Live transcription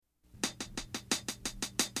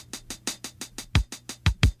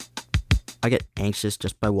I get anxious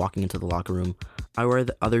just by walking into the locker room. I worry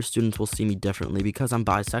that other students will see me differently because I'm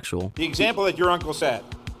bisexual. The example that your uncle set,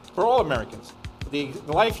 for all Americans, the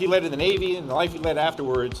life he led in the Navy and the life he led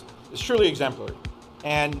afterwards is truly exemplary.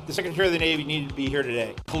 And the Secretary of the Navy needed to be here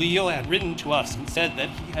today. Khalil had written to us and said that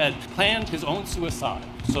he had planned his own suicide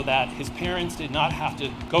so that his parents did not have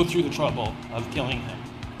to go through the trouble of killing him.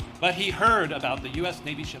 But he heard about the U.S.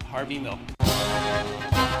 Navy ship Harvey Milk.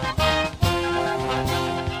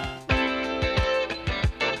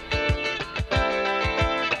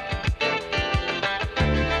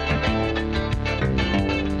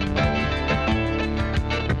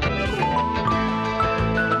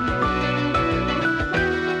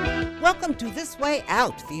 Welcome to This Way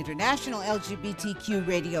Out, the international LGBTQ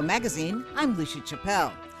radio magazine. I'm Lucia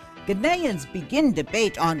Chappelle. Ghanaians begin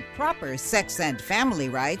debate on proper sex and family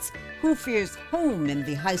rights, who fears whom in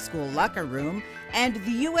the high school locker room, and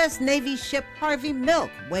the U.S. Navy ship Harvey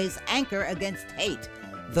Milk weighs anchor against hate.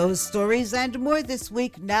 Those stories and more this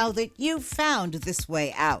week now that you've found This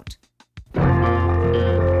Way Out.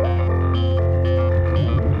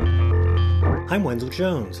 I'm Wendell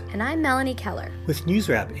Jones. And I'm Melanie Keller. With News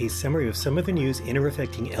Wrap, a summary of some of the news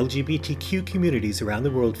affecting LGBTQ communities around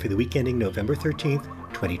the world for the week ending November 13th,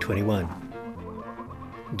 2021.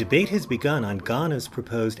 Debate has begun on Ghana's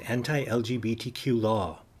proposed anti-LGBTQ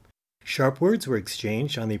law. Sharp words were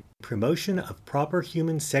exchanged on the promotion of proper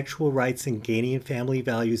human sexual rights and Ghanaian Family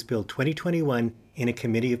Values Bill 2021 in a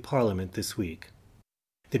committee of parliament this week.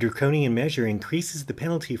 The draconian measure increases the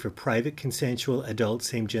penalty for private consensual adult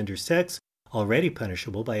same-gender sex, already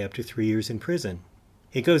punishable by up to 3 years in prison.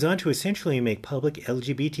 It goes on to essentially make public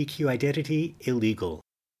LGBTQ identity illegal.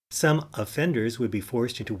 Some offenders would be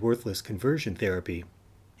forced into worthless conversion therapy.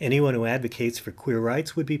 Anyone who advocates for queer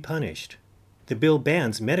rights would be punished. The bill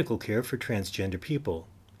bans medical care for transgender people.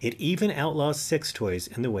 It even outlaws sex toys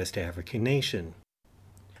in the West African nation.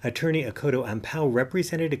 Attorney Akoto Ampao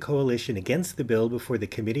represented a coalition against the bill before the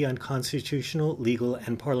Committee on Constitutional, Legal,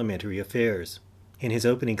 and Parliamentary Affairs. In his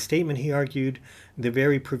opening statement, he argued, the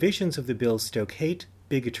very provisions of the bill stoke hate,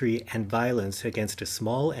 bigotry, and violence against a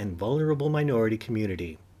small and vulnerable minority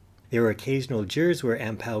community. There were occasional jeers where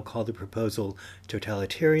Ampao called the proposal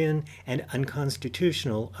totalitarian and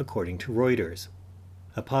unconstitutional, according to Reuters.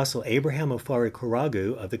 Apostle Abraham Ofari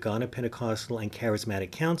Koragu of the Ghana Pentecostal and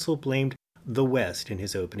Charismatic Council blamed the West in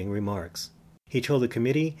his opening remarks. He told the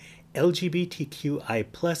committee,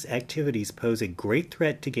 LGBTQI+ activities pose a great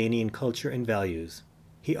threat to Ghanaian culture and values.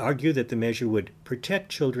 He argued that the measure would protect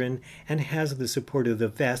children and has the support of the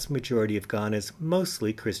vast majority of Ghana's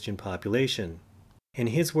mostly Christian population. In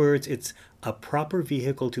his words, it's a proper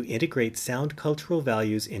vehicle to integrate sound cultural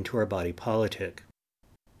values into our body politic.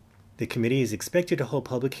 The committee is expected to hold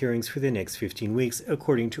public hearings for the next 15 weeks,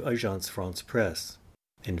 according to Agence France Presse.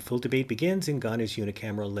 And full debate begins in Ghana's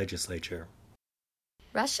unicameral legislature.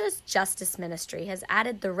 Russia's Justice Ministry has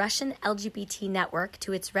added the Russian LGBT network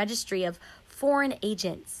to its registry of foreign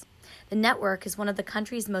agents. The network is one of the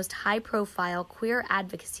country's most high-profile queer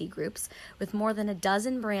advocacy groups, with more than a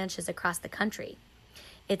dozen branches across the country.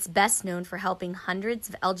 It's best known for helping hundreds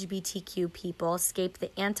of LGBTQ people escape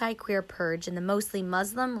the anti-queer purge in the mostly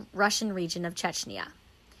Muslim Russian region of Chechnya.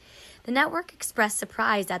 The network expressed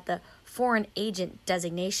surprise at the foreign agent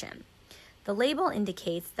designation. The label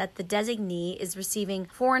indicates that the designee is receiving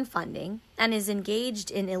foreign funding and is engaged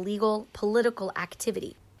in illegal political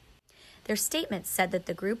activity. Their statement said that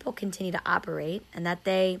the group will continue to operate and that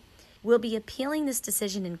they will be appealing this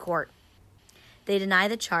decision in court. They deny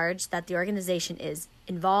the charge that the organization is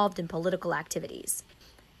involved in political activities.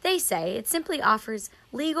 They say it simply offers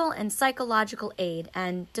legal and psychological aid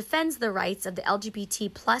and defends the rights of the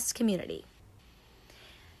LGBT+ community.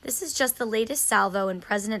 This is just the latest salvo in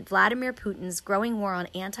President Vladimir Putin's growing war on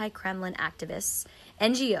anti-Kremlin activists,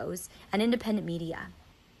 NGOs, and independent media.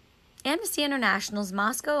 Amnesty International's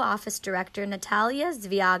Moscow office director Natalia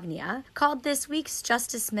Zvyagnia called this week's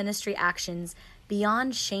Justice Ministry actions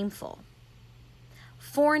beyond shameful.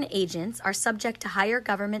 Foreign agents are subject to higher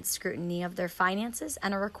government scrutiny of their finances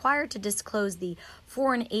and are required to disclose the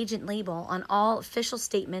foreign agent label on all official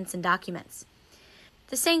statements and documents.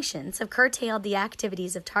 The sanctions have curtailed the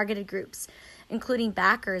activities of targeted groups, including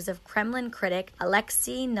backers of Kremlin critic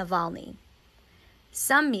Alexei Navalny.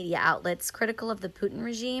 Some media outlets critical of the Putin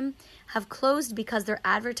regime have closed because their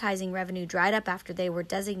advertising revenue dried up after they were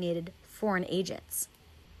designated foreign agents.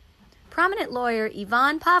 Prominent lawyer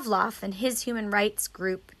Ivan Pavlov and his human rights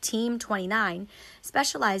group Team 29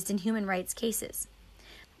 specialized in human rights cases.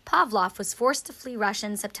 Pavlov was forced to flee Russia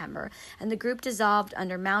in September, and the group dissolved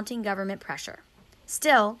under mounting government pressure.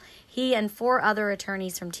 Still, he and 4 other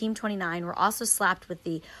attorneys from Team 29 were also slapped with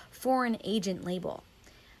the foreign agent label.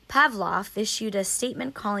 Pavlov issued a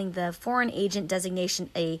statement calling the foreign agent designation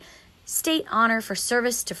a state honor for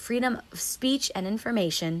service to freedom of speech and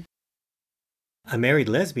information. A married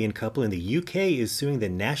lesbian couple in the UK is suing the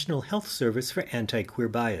National Health Service for anti-queer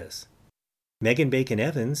bias. Megan Bacon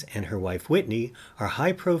Evans and her wife Whitney are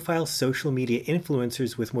high-profile social media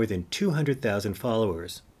influencers with more than 200,000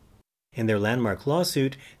 followers. In their landmark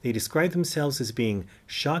lawsuit, they describe themselves as being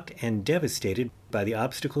shocked and devastated by the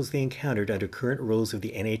obstacles they encountered under current rules of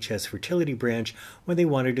the NHS fertility branch when they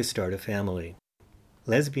wanted to start a family.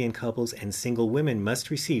 Lesbian couples and single women must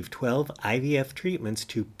receive 12 IVF treatments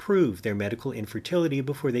to prove their medical infertility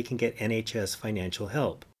before they can get NHS financial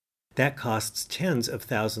help. That costs tens of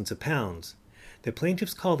thousands of pounds. The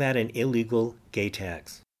plaintiffs call that an illegal gay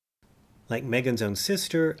tax. Like Megan's own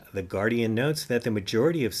sister, The Guardian notes that the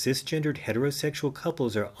majority of cisgendered heterosexual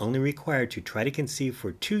couples are only required to try to conceive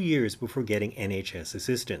for 2 years before getting NHS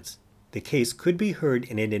assistance. The case could be heard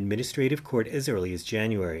in an administrative court as early as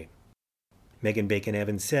January. Megan Bacon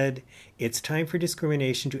Evans said, "It's time for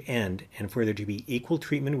discrimination to end and for there to be equal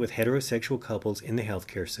treatment with heterosexual couples in the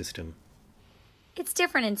healthcare system." It's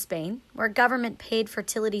different in Spain, where government-paid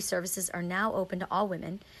fertility services are now open to all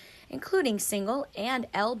women, including single and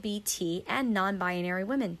LBT and non-binary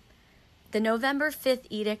women. The November 5th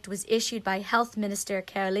edict was issued by Health Minister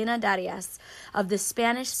Carolina Darias of the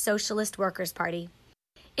Spanish Socialist Workers' Party.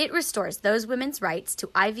 It restores those women's rights to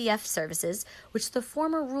IVF services, which the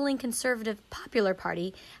former ruling conservative Popular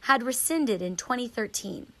Party had rescinded in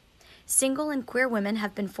 2013. Single and queer women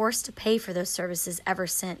have been forced to pay for those services ever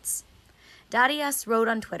since. Darias wrote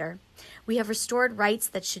on Twitter, "We have restored rights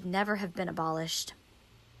that should never have been abolished."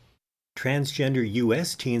 Transgender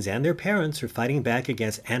U.S. teens and their parents are fighting back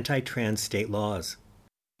against anti-trans state laws.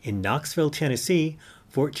 In Knoxville, Tennessee,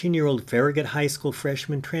 14-year-old Farragut High School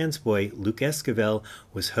freshman trans boy Luke Esquivel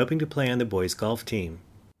was hoping to play on the boys' golf team.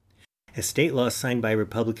 A state law signed by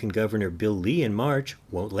Republican Governor Bill Lee in March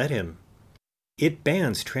won't let him. It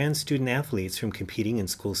bans trans student athletes from competing in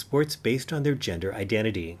school sports based on their gender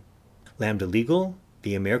identity. Lambda Legal,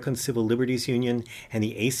 the American Civil Liberties Union, and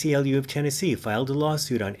the ACLU of Tennessee filed a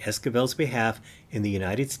lawsuit on Esquivel's behalf in the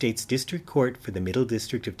United States District Court for the Middle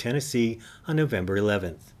District of Tennessee on November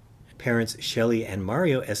 11th. Parents Shelley and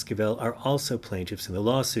Mario Esquivel are also plaintiffs in the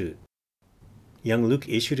lawsuit. Young Luke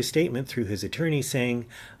issued a statement through his attorney saying,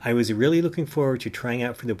 "I was really looking forward to trying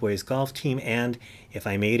out for the boys' golf team and, if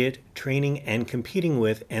I made it, training and competing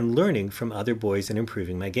with and learning from other boys and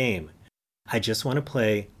improving my game. I just want to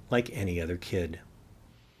play like any other kid."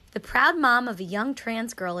 The proud mom of a young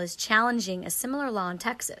trans girl is challenging a similar law in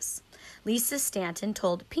Texas. Lisa Stanton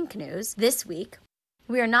told Pink News this week,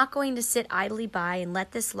 "We are not going to sit idly by and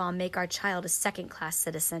let this law make our child a second-class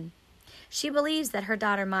citizen." She believes that her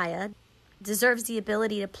daughter Maya deserves the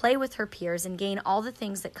ability to play with her peers and gain all the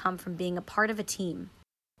things that come from being a part of a team.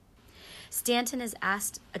 Stanton has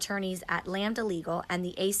asked attorneys at Lambda Legal and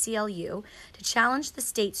the ACLU to challenge the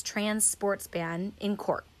state's trans sports ban in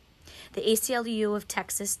court. The ACLU of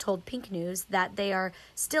Texas told Pink News that they are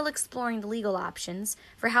still exploring the legal options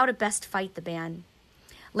for how to best fight the ban.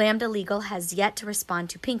 Lambda Legal has yet to respond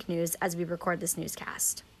to Pink News as we record this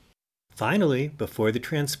newscast. Finally, before the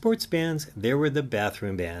trans sports bans, there were the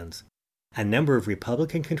bathroom bans. A number of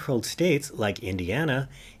Republican-controlled states, like Indiana,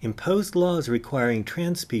 imposed laws requiring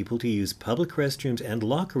trans people to use public restrooms and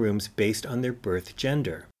locker rooms based on their birth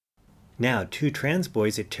gender. Now, 2 trans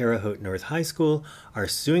boys at Terre Haute North High School are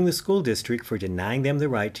suing the school district for denying them the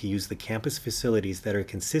right to use the campus facilities that are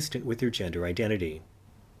consistent with their gender identity.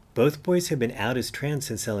 Both boys have been out as trans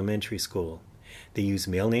since elementary school. They use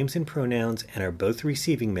male names and pronouns and are both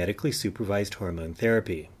receiving medically supervised hormone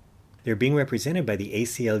therapy. They're being represented by the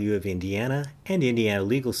ACLU of Indiana and Indiana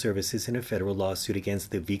Legal Services in a federal lawsuit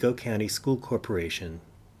against the Vigo County School Corporation.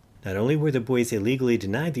 Not only were the boys illegally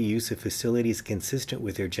denied the use of facilities consistent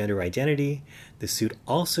with their gender identity, the suit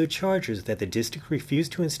also charges that the district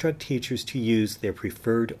refused to instruct teachers to use their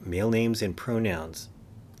preferred male names and pronouns.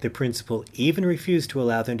 The principal even refused to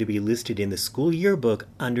allow them to be listed in the school yearbook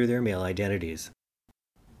under their male identities.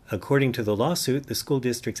 According to the lawsuit, the school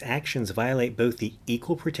district's actions violate both the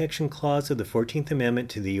Equal Protection Clause of the 14th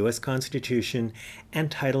Amendment to the U.S. Constitution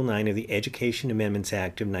and Title IX of the Education Amendments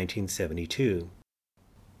Act of 1972.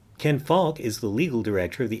 Ken Falk is the legal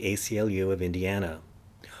director of the ACLU of Indiana.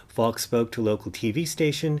 Falk spoke to local TV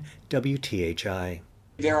station WTHI.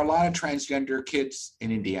 There are a lot of transgender kids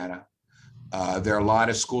in Indiana. There are a lot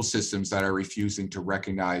of school systems that are refusing to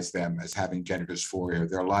recognize them as having gender dysphoria.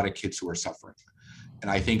 There are a lot of kids who are suffering.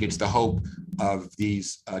 And I think it's the hope of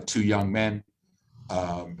these 2 young men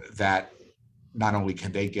that not only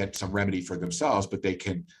can they get some remedy for themselves, but they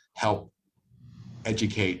can help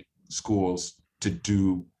educate schools to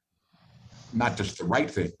do not just the right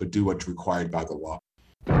thing, but do what's required by the law.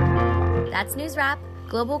 That's News Wrap,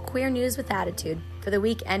 global queer news with attitude, for the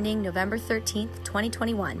week ending November 13th,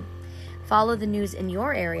 2021. Follow the news in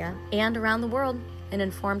your area and around the world. An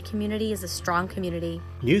informed community is a strong community.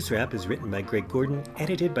 News Wrap is written by Greg Gordon,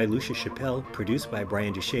 edited by Lucia Chappelle, produced by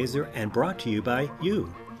Brian DeShazer, and brought to you by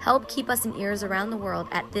you. Help keep us in ears around the world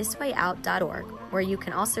at thiswayout.org, where you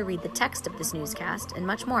can also read the text of this newscast and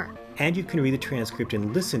much more. And you can read the transcript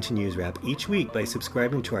and listen to News Wrap each week by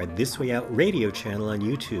subscribing to our This Way Out radio channel on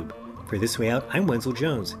YouTube. For This Way Out, I'm Wenzel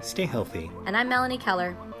Jones. Stay healthy. And I'm Melanie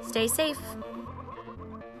Keller. Stay safe.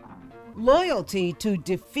 Loyalty to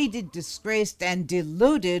defeated, disgraced, and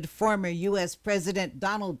deluded former U.S. President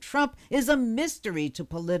Donald Trump is a mystery to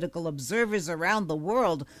political observers around the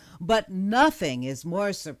world, but nothing is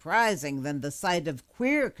more surprising than the sight of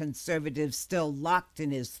queer conservatives still locked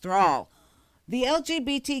in his thrall. The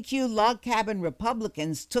LGBTQ log cabin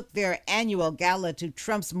Republicans took their annual gala to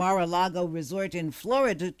Trump's Mar-a-Lago resort in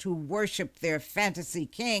Florida to worship their fantasy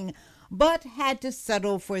king, but had to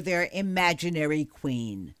settle for their imaginary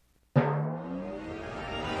queen.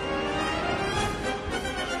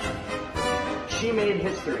 She made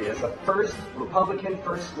history as the first Republican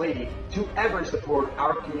First Lady to ever support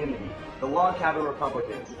our community, the Log Cabin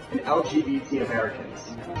Republicans and LGBT Americans.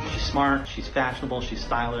 She's smart, she's fashionable, she's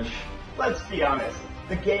stylish. Let's be honest,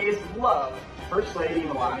 the gays love First Lady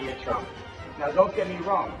Melania Trump. Now don't get me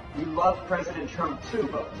wrong, we love President Trump too,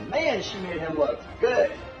 but man, she made him look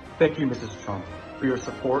good. Thank you, Mrs. Trump, for your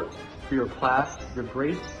support, for your class, your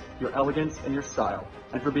grace, your elegance, and your style,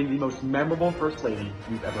 and for being the most memorable First Lady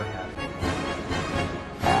we've ever had.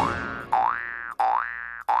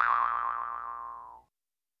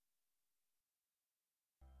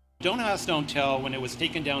 Don't Ask, Don't Tell, when it was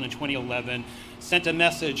taken down in 2011, sent a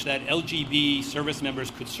message that LGB service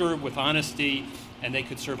members could serve with honesty and they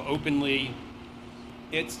could serve openly.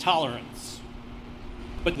 It's tolerance.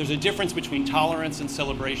 But there's a difference between tolerance and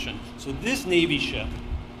celebration. So this Navy ship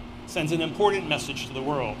sends an important message to the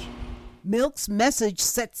world. Milk's message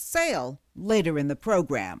sets sail later in the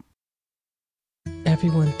program.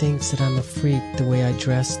 Everyone thinks that I'm a freak, the way I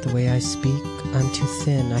dress, the way I speak. I'm too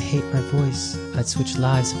thin, I hate my voice. I'd switch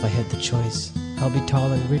lives if I had the choice. I'll be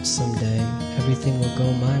tall and rich someday. Everything will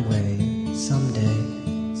go my way. Someday.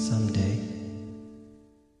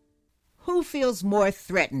 Who feels more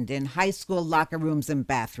threatened in high school locker rooms and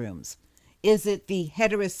bathrooms? Is it the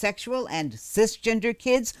heterosexual and cisgender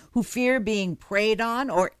kids who fear being preyed on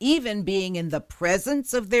or even being in the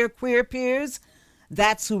presence of their queer peers?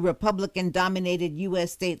 That's who Republican-dominated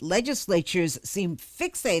U.S. state legislatures seem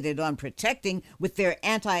fixated on protecting with their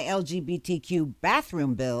anti-LGBTQ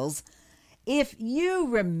bathroom bills. If you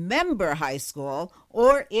remember high school,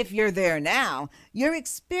 or if you're there now, your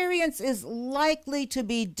experience is likely to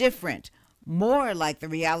be different, more like the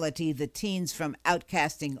reality the teens from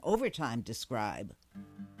Outcasting Overtime describe.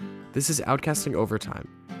 This is Outcasting Overtime,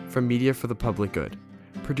 from Media for the Public Good,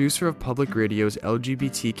 producer of Public Radio's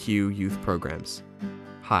LGBTQ youth programs.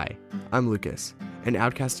 Hi, I'm Lucas, an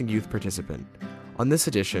Outcasting youth participant. On this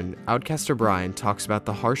edition, Outcaster Brian talks about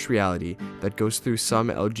the harsh reality that goes through some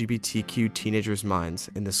LGBTQ teenagers' minds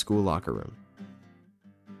in the school locker room.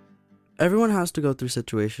 Everyone has to go through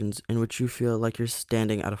situations in which you feel like you're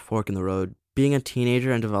standing at a fork in the road. Being a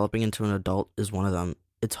teenager and developing into an adult is one of them.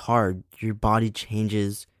 It's hard. Your body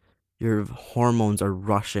changes, your hormones are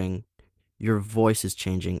rushing, your voice is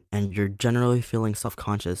changing, and you're generally feeling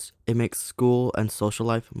self-conscious. It makes school and social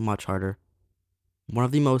life much harder. One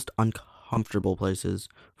of the most uncomfortable places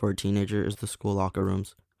for a teenager is the school locker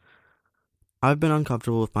rooms. I've been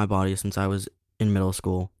uncomfortable with my body since I was in middle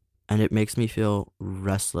school, and it makes me feel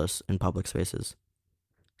restless in public spaces.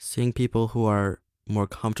 Seeing people who are more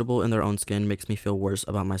comfortable in their own skin makes me feel worse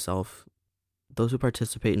about myself. Those who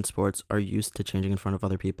participate in sports are used to changing in front of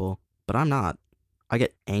other people, but I'm not. I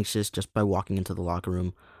get anxious just by walking into the locker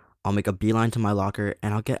room. I'll make a beeline to my locker,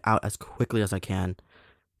 and I'll get out as quickly as I can.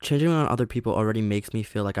 Changing on other people already makes me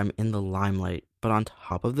feel like I'm in the limelight, but on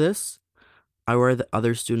top of this, I worry that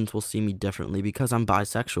other students will see me differently because I'm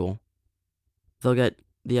bisexual. They'll get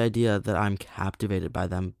the idea that I'm captivated by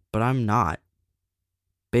them, but I'm not.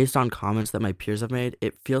 Based on comments that my peers have made,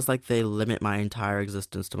 it feels like they limit my entire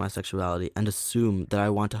existence to my sexuality and assume that I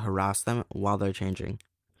want to harass them while they're changing.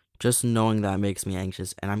 Just knowing that makes me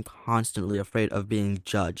anxious, and I'm constantly afraid of being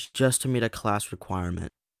judged just to meet a class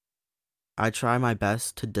requirement. I try my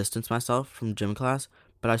best to distance myself from gym class,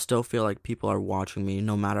 but I still feel like people are watching me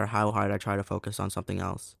no matter how hard I try to focus on something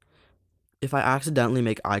else. If I accidentally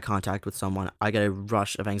make eye contact with someone, I get a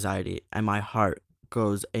rush of anxiety and my heart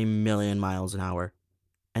goes a million miles an hour.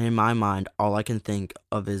 And in my mind, all I can think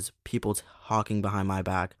of is people talking behind my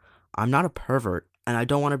back. I'm not a pervert, and I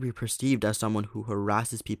don't want to be perceived as someone who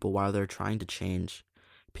harasses people while they're trying to change.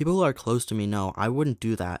 People who are close to me know I wouldn't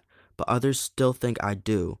do that, but others still think I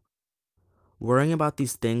do. Worrying about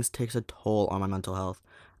these things takes a toll on my mental health.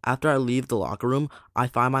 After I leave the locker room, I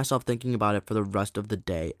find myself thinking about it for the rest of the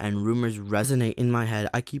day, and rumors resonate in my head.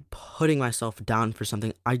 I keep putting myself down for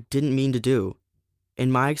something I didn't mean to do.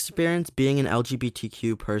 In my experience, being an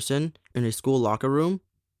LGBTQ person in a school locker room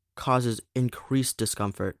causes increased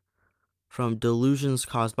discomfort. From delusions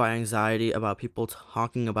caused by anxiety about people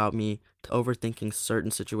talking about me to overthinking certain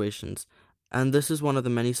situations. And this is one of the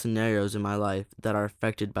many scenarios in my life that are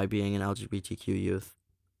affected by being an LGBTQ youth.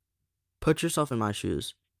 Put yourself in my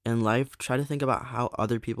shoes. In life, try to think about how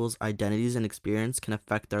other people's identities and experience can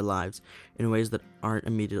affect their lives in ways that aren't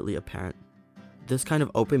immediately apparent. This kind of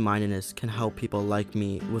open-mindedness can help people like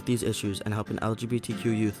me with these issues and help an LGBTQ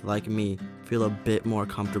youth like me feel a bit more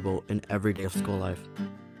comfortable in every day of school life.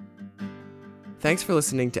 Thanks for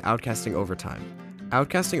listening to Outcasting Overtime.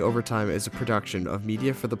 Outcasting Overtime is a production of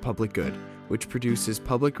Media for the Public Good, which produces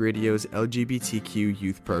public radio's LGBTQ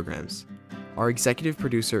youth programs. Our executive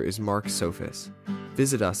producer is Mark Sophis.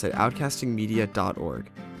 Visit us at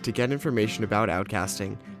outcastingmedia.org to get information about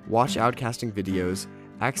outcasting, watch outcasting videos,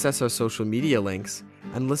 access our social media links,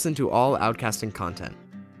 and listen to all outcasting content.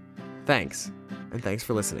 Thanks, and thanks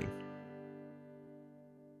for listening.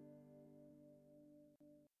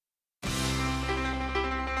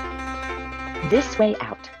 This Way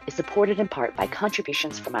Out is supported in part by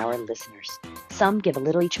contributions from our listeners. Some give a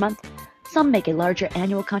little each month, some make a larger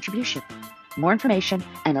annual contribution. More information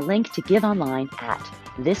and a link to give online at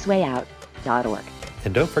thiswayout.org.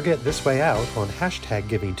 And don't forget This Way Out on hashtag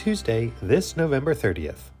Giving Tuesday this November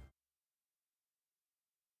 30th.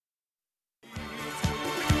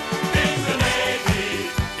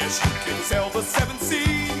 Sail the seven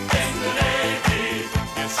seas. In the Navy.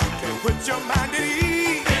 Yes, you can put your mind at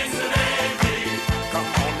ease. In the Navy. Come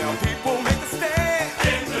on now, people, make a stand.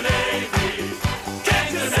 In the Navy.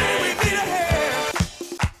 Can't you see we need a hand?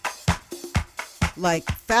 Like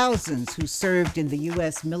thousands who served in the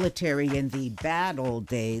U.S. military in the bad old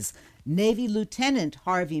days, Navy Lieutenant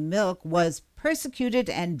Harvey Milk was persecuted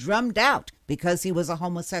and drummed out because he was a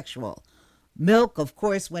homosexual. Milk, of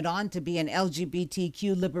course, went on to be an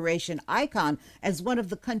LGBTQ liberation icon as one of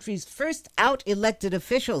the country's first out-elected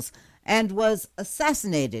officials and was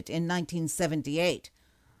assassinated in 1978.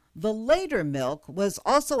 The later Milk was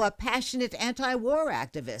also a passionate anti-war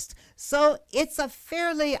activist, so it's a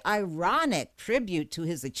fairly ironic tribute to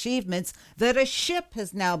his achievements that a ship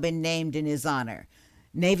has now been named in his honor.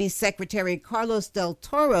 Navy Secretary Carlos del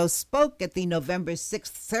Toro spoke at the November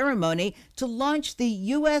 6th ceremony to launch the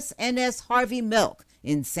USNS Harvey Milk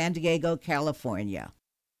in San Diego, California.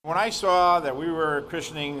 When I saw that we were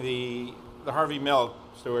christening the Harvey Milk,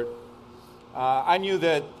 Stuart, I knew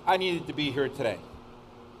that I needed to be here today.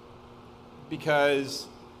 Because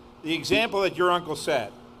the example that your uncle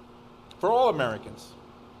set, for all Americans,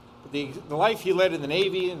 the life he led in the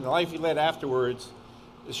Navy and the life he led afterwards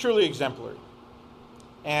is truly exemplary.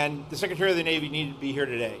 And the Secretary of the Navy needed to be here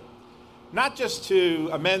today. Not just to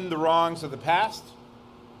amend the wrongs of the past,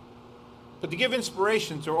 but to give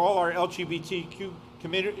inspiration to all our LGBTQ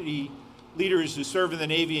community leaders who serve in the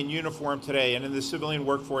Navy in uniform today and in the civilian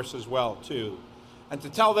workforce as well, too. And to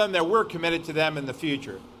tell them that we're committed to them in the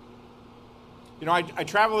future. You know, I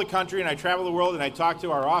travel the country and I travel the world and I talk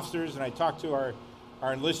to our officers and I talk to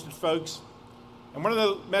our enlisted folks. And one of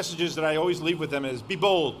the messages that I always leave with them is be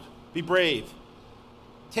bold, be brave.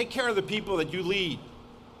 Take care of the people that you lead.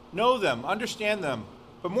 Know them, understand them,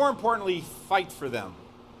 but more importantly, fight for them.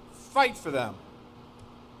 Fight for them.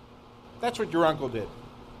 That's what your uncle did.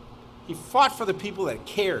 He fought for the people that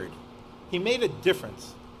cared. He made a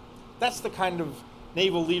difference. That's the kind of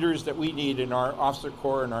naval leaders that we need in our officer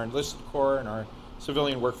corps and our enlisted corps and our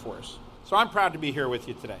civilian workforce. So I'm proud to be here with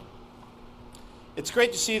you today. It's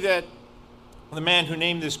great to see that the man who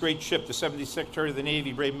named this great ship, the 70th Secretary of the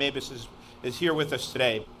Navy, Brave Mavis, is here with us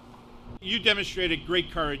today. You demonstrated great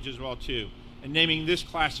courage as well, too, in naming this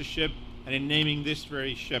class of ship and in naming this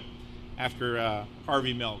very ship after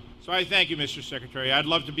Harvey Milk. So I thank you, Mr. Secretary. I'd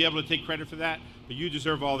love to be able to take credit for that, but you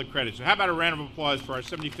deserve all the credit. So how about a round of applause for our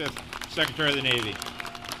 75th Secretary of the Navy?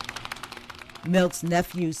 Milk's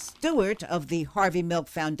nephew, Stuart, of the Harvey Milk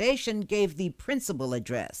Foundation, gave the principal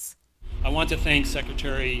address. I want to thank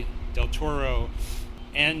Secretary Del Toro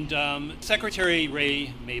and Secretary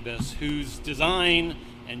Ray Mabus, whose design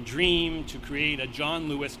and dream to create a John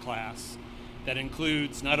Lewis class that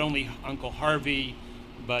includes not only Uncle Harvey,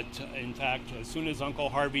 but in fact, as soon as Uncle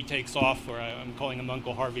Harvey takes off, or I'm calling him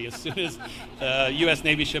Uncle Harvey, as soon as the U.S.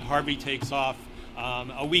 Navy ship Harvey takes off,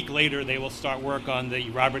 a week later they will start work on the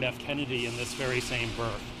Robert F. Kennedy in this very same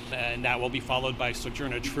berth. And that will be followed by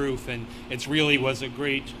Sojourner Truth, and it really was a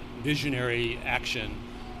great visionary action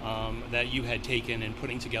that you had taken in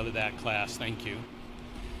putting together that class. Thank you.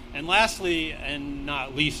 And lastly, and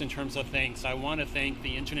not least in terms of thanks, I want to thank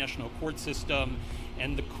the international court system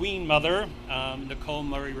and the Queen Mother, Nicole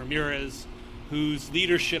Murray Ramirez, whose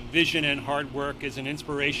leadership, vision, and hard work is an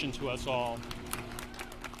inspiration to us all.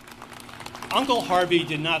 Uncle Harvey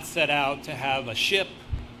did not set out to have a ship,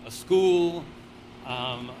 a school,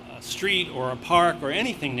 a street, or a park, or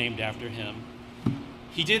anything named after him.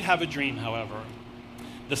 He did have a dream, however.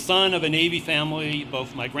 The son of a Navy family,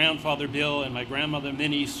 both my grandfather Bill and my grandmother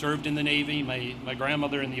Minnie served in the Navy, my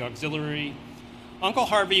grandmother in the auxiliary. Uncle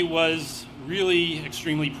Harvey was really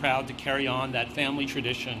extremely proud to carry on that family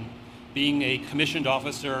tradition, being a commissioned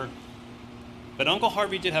officer. But Uncle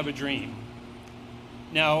Harvey did have a dream.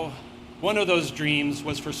 Now, one of those dreams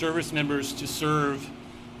was for service members to serve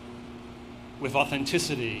with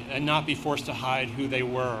authenticity and not be forced to hide who they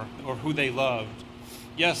were or who they loved.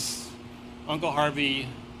 Yes, Uncle Harvey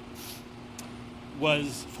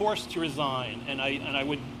was forced to resign, and I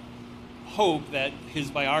would hope that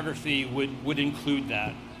his biography would include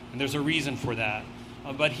that, and there's a reason for that.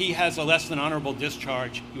 But he has a less than honorable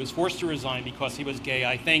discharge. He was forced to resign because he was gay.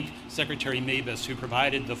 I thank Secretary Mavis, who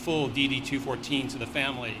provided the full DD-214 to the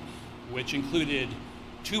family, which included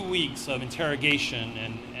 2 weeks of interrogation,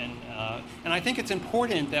 and I think it's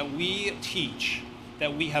important that we teach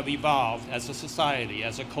that we have evolved as a society,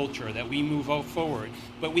 as a culture, that we move forward.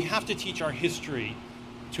 But we have to teach our history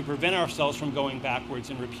to prevent ourselves from going backwards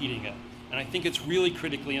and repeating it. And I think it's really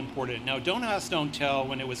critically important. Now, Don't Ask, Don't Tell,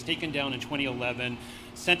 when it was taken down in 2011,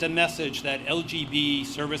 sent a message that LGB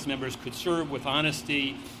service members could serve with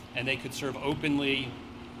honesty and they could serve openly.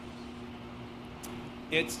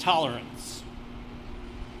 It's tolerance.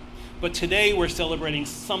 But today we're celebrating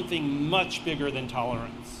something much bigger than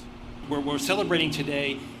tolerance. What we're celebrating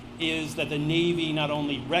today is that the Navy not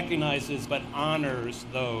only recognizes but honors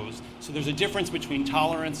those. So there's a difference between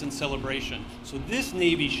tolerance and celebration. So this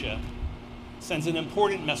Navy ship sends an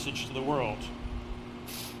important message to the world.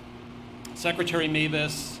 Secretary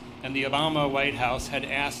Mavis and the Obama White House had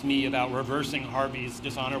asked me about reversing Harvey's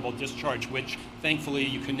dishonorable discharge, which thankfully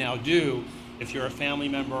you can now do if you're a family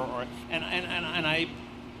member, and I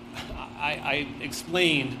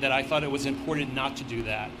explained that I thought it was important not to do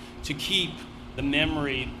that, to keep the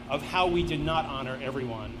memory of how we did not honor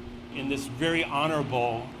everyone in this very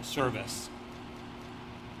honorable service.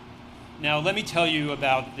 Now, let me tell you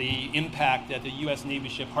about the impact that the U.S. Navy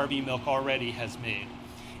ship Harvey Milk already has made.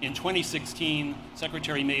 In 2016,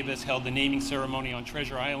 Secretary Mavis held the naming ceremony on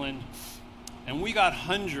Treasure Island, and we got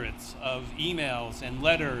hundreds of emails and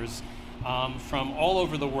letters from all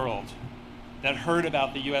over the world that heard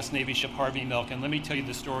about the U.S. Navy ship Harvey Milk. And let me tell you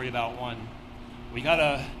the story about one. We got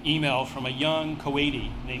an email from a young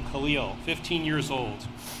Kuwaiti named Khalil, 15 years old.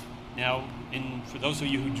 Now, for those of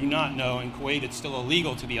you who do not know, in Kuwait it's still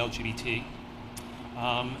illegal to be LGBT.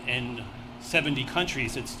 In 70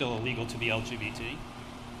 countries it's still illegal to be LGBT.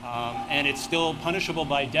 And it's still punishable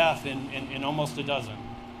by death in almost a dozen.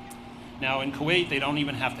 Now, in Kuwait, they don't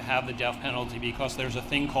even have to have the death penalty because there's a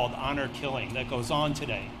thing called honor killing that goes on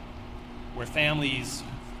today, where families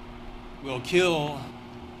will kill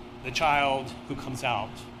the child who comes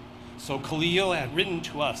out. So Khalil had written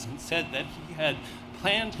to us and said that he had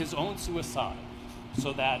planned his own suicide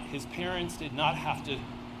so that his parents did not have to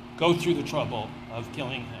go through the trouble of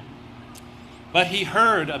killing him. But he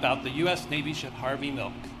heard about the U.S. Navy ship Harvey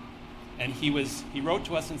Milk, and he wrote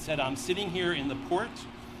to us and said, I'm sitting here in the port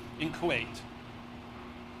in Kuwait,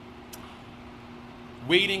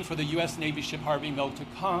 waiting for the U.S. Navy ship Harvey Milk to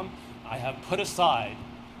come. I have put aside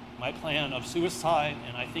my plan of suicide,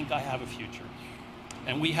 and I think I have a future.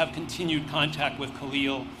 And we have continued contact with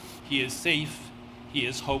Khalil. He is safe. He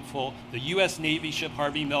is hopeful. The U.S. Navy ship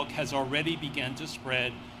Harvey Milk has already begun to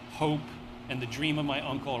spread hope and the dream of my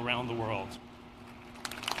uncle around the world.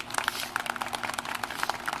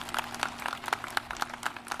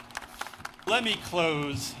 Let me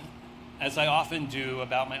close, as I often do,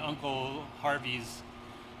 about my Uncle Harvey's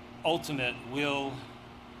ultimate will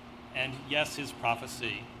and, yes, his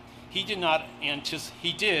prophecy. He did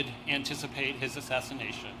anticipate his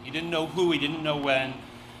assassination. He didn't know who, he didn't know when,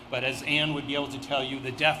 but as Anne would be able to tell you,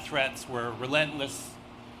 the death threats were relentless,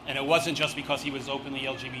 and it wasn't just because he was openly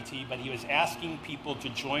LGBT, but he was asking people to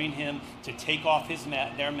join him, to take off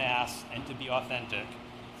their masks, and to be authentic.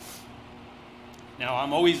 Now,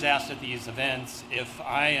 I'm always asked at these events if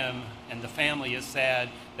I am and the family is sad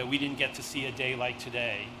that we didn't get to see a day like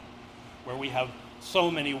today, where we have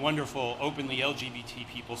so many wonderful openly LGBT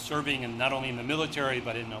people serving, and not only in the military,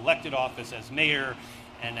 but in elected office as mayor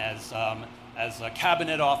and as a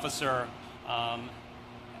cabinet officer,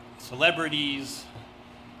 celebrities,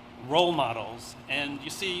 role models. And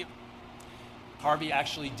you see, Harvey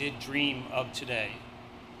actually did dream of today.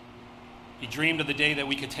 He dreamed of the day that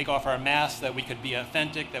we could take off our masks, that we could be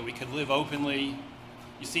authentic, that we could live openly.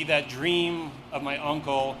 You see, that dream of my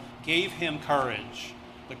uncle gave him courage,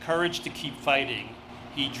 the courage to keep fighting.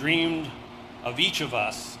 He dreamed of each of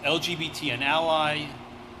us, LGBT and ally,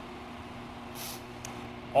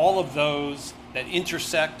 all of those that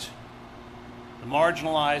intersect the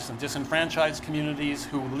marginalized and disenfranchised communities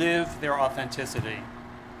who live their authenticity.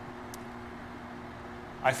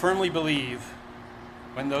 I firmly believe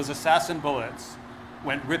when those assassin bullets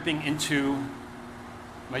went ripping into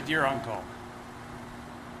my dear uncle,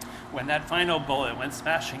 when that final bullet went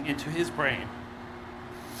smashing into his brain,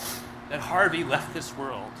 that Harvey left this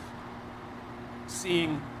world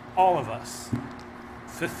seeing all of us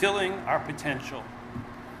fulfilling our potential,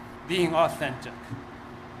 being authentic,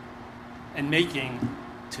 and making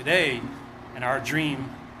today and our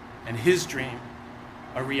dream and his dream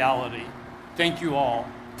a reality. Thank you all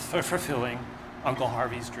for fulfilling Uncle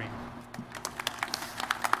Harvey's dream.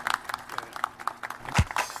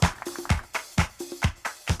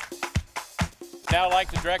 Now I'd like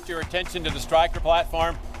to direct your attention to the striker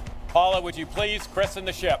platform. Paula, would you please christen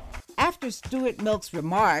the ship? After Stuart Milk's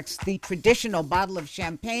remarks, the traditional bottle of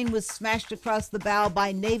champagne was smashed across the bow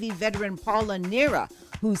by Navy veteran Paula Nera,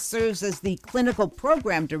 who serves as the clinical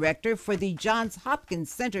program director for the Johns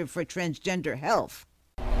Hopkins Center for Transgender Health.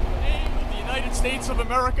 In the name of the United States of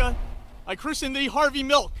America, I christen thee Harvey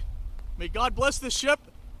Milk. May God bless this ship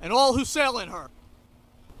and all who sail in her.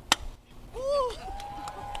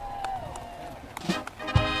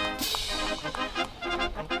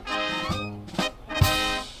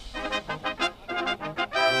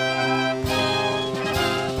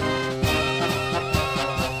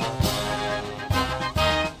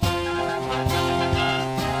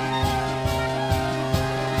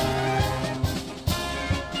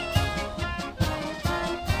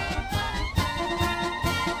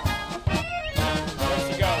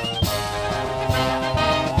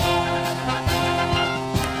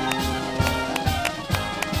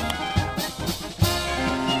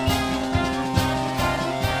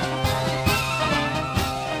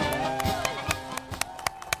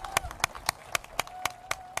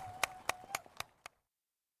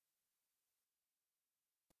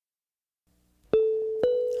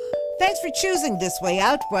 Thanks for choosing This Way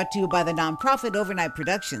Out, brought to you by the nonprofit Overnight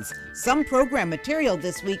Productions. Some program material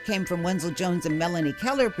this week came from Wenzel Jones and Melanie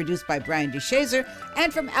Keller, produced by Brian DeShazer,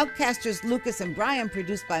 and from Outcasters Lucas and Brian,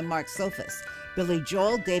 produced by Mark Sophus. Billy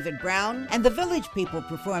Joel, David Brown, and the Village People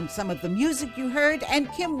performed some of the music you heard,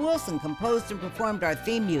 and Kim Wilson composed and performed our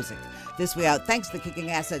theme music. This Way Out thanks the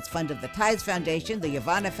Kicking Assets Fund of the Tides Foundation, the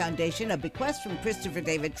Yavana Foundation, a bequest from Christopher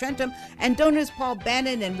David Trentham, and donors Paul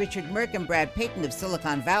Bannon and Richard Merck and Brad Payton of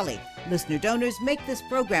Silicon Valley. Listener donors make this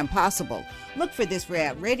program possible. Look for This Way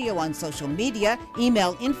Out Radio on social media,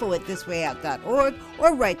 email info@thiswayout.org,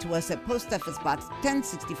 or write to us at Post Office Box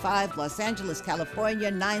 1065, Los Angeles,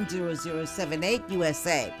 California, 90078,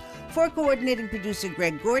 USA. For coordinating producer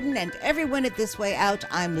Greg Gordon and everyone at This Way Out,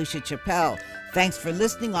 I'm Lucia Chappelle. Thanks for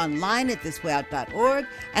listening online at thiswayout.org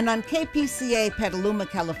and on KPCA Petaluma,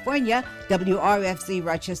 California, WRFZ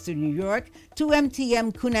Rochester, New York,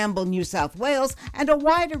 2MTM Coonamble, New South Wales, and a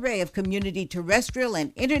wide array of community terrestrial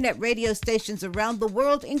and internet radio stations around the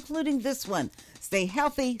world, including this one. Stay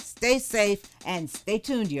healthy, stay safe, and stay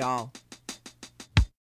tuned, y'all.